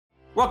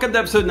Welcome to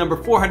episode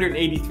number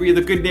 483 of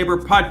the Good Neighbor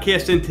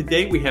Podcast, and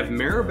today we have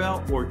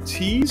Maribel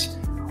Ortiz.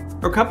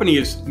 Her company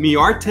is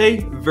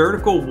MiArte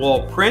Vertical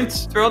Wall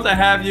Prints. Thrilled to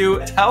have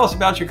you. Tell us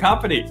about your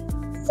company.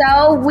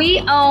 So we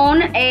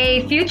own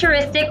a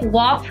futuristic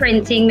wall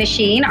printing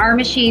machine. Our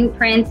machine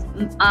prints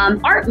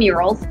art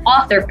murals,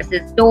 all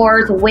surfaces,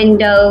 doors,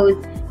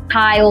 windows,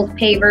 tiles,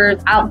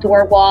 pavers,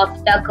 outdoor walls,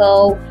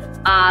 stucco,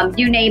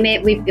 you name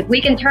it. If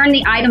we can turn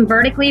the item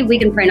vertically, we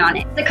can print on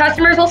it. The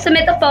customers will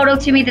submit the photo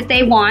to me that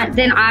they want.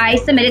 Then I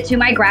submit it to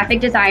my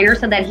graphic designer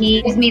so that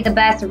he gives me the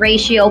best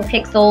ratio,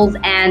 pixels,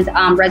 and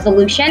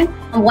resolution.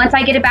 Once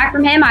I get it back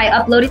from him, I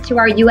upload it to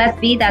our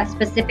USB that's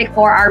specific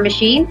for our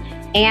machine.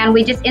 And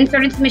we just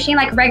insert it into the machine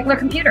like a regular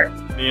computer.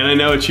 And I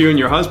know it's you and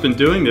your husband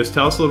doing this.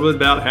 Tell us a little bit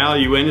about how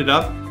you ended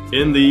up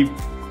in the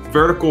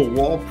vertical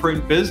wall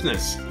print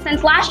business.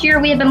 Since last year,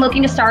 we have been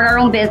looking to start our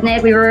own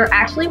business. We were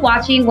actually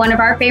watching one of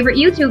our favorite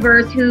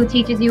YouTubers who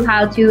teaches you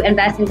how to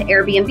invest into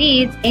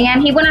Airbnbs.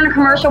 And he went on a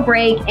commercial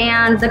break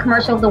and the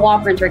commercial of the wall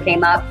printer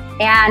came up.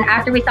 And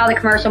after we saw the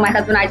commercial, my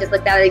husband and I just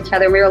looked at each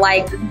other and we were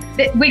like,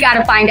 we got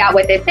to find out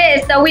what this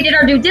is. So we did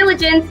our due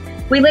diligence.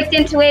 We looked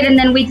into it and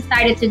then we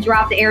decided to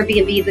drop the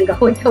Airbnbs and go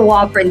with the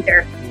wall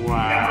printer.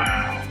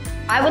 Wow.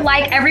 I would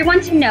like everyone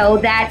to know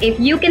that if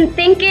you can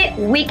think it,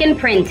 we can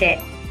print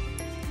it.